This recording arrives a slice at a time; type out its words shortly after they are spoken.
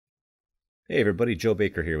Hey everybody, Joe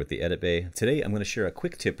Baker here with the Edit Bay. Today I'm going to share a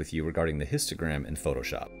quick tip with you regarding the histogram in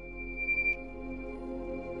Photoshop.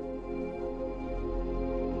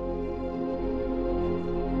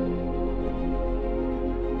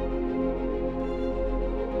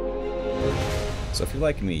 So if you're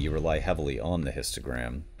like me, you rely heavily on the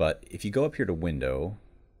histogram, but if you go up here to Window,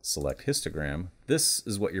 select Histogram, this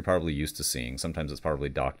is what you're probably used to seeing. Sometimes it's probably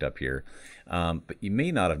docked up here, but you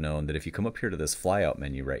may not have known that if you come up here to this flyout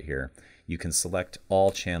menu right here, you can select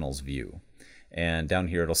All Channels View, and down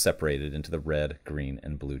here it'll separate it into the red, green,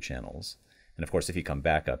 and blue channels. And of course, if you come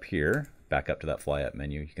back up here, back up to that flyout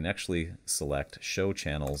menu, you can actually select Show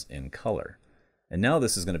Channels in Color. And now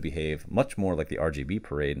this is going to behave much more like the RGB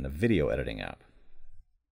Parade in a video editing app.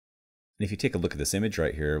 And if you take a look at this image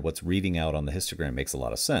right here, what's reading out on the histogram makes a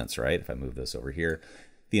lot of sense, right? If I move this over here,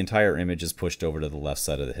 the entire image is pushed over to the left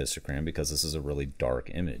side of the histogram because this is a really dark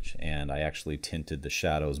image. And I actually tinted the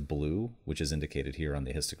shadows blue, which is indicated here on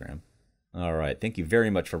the histogram. All right, thank you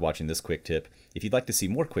very much for watching this quick tip. If you'd like to see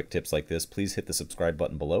more quick tips like this, please hit the subscribe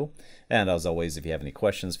button below. And as always, if you have any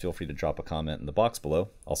questions, feel free to drop a comment in the box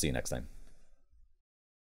below. I'll see you next time.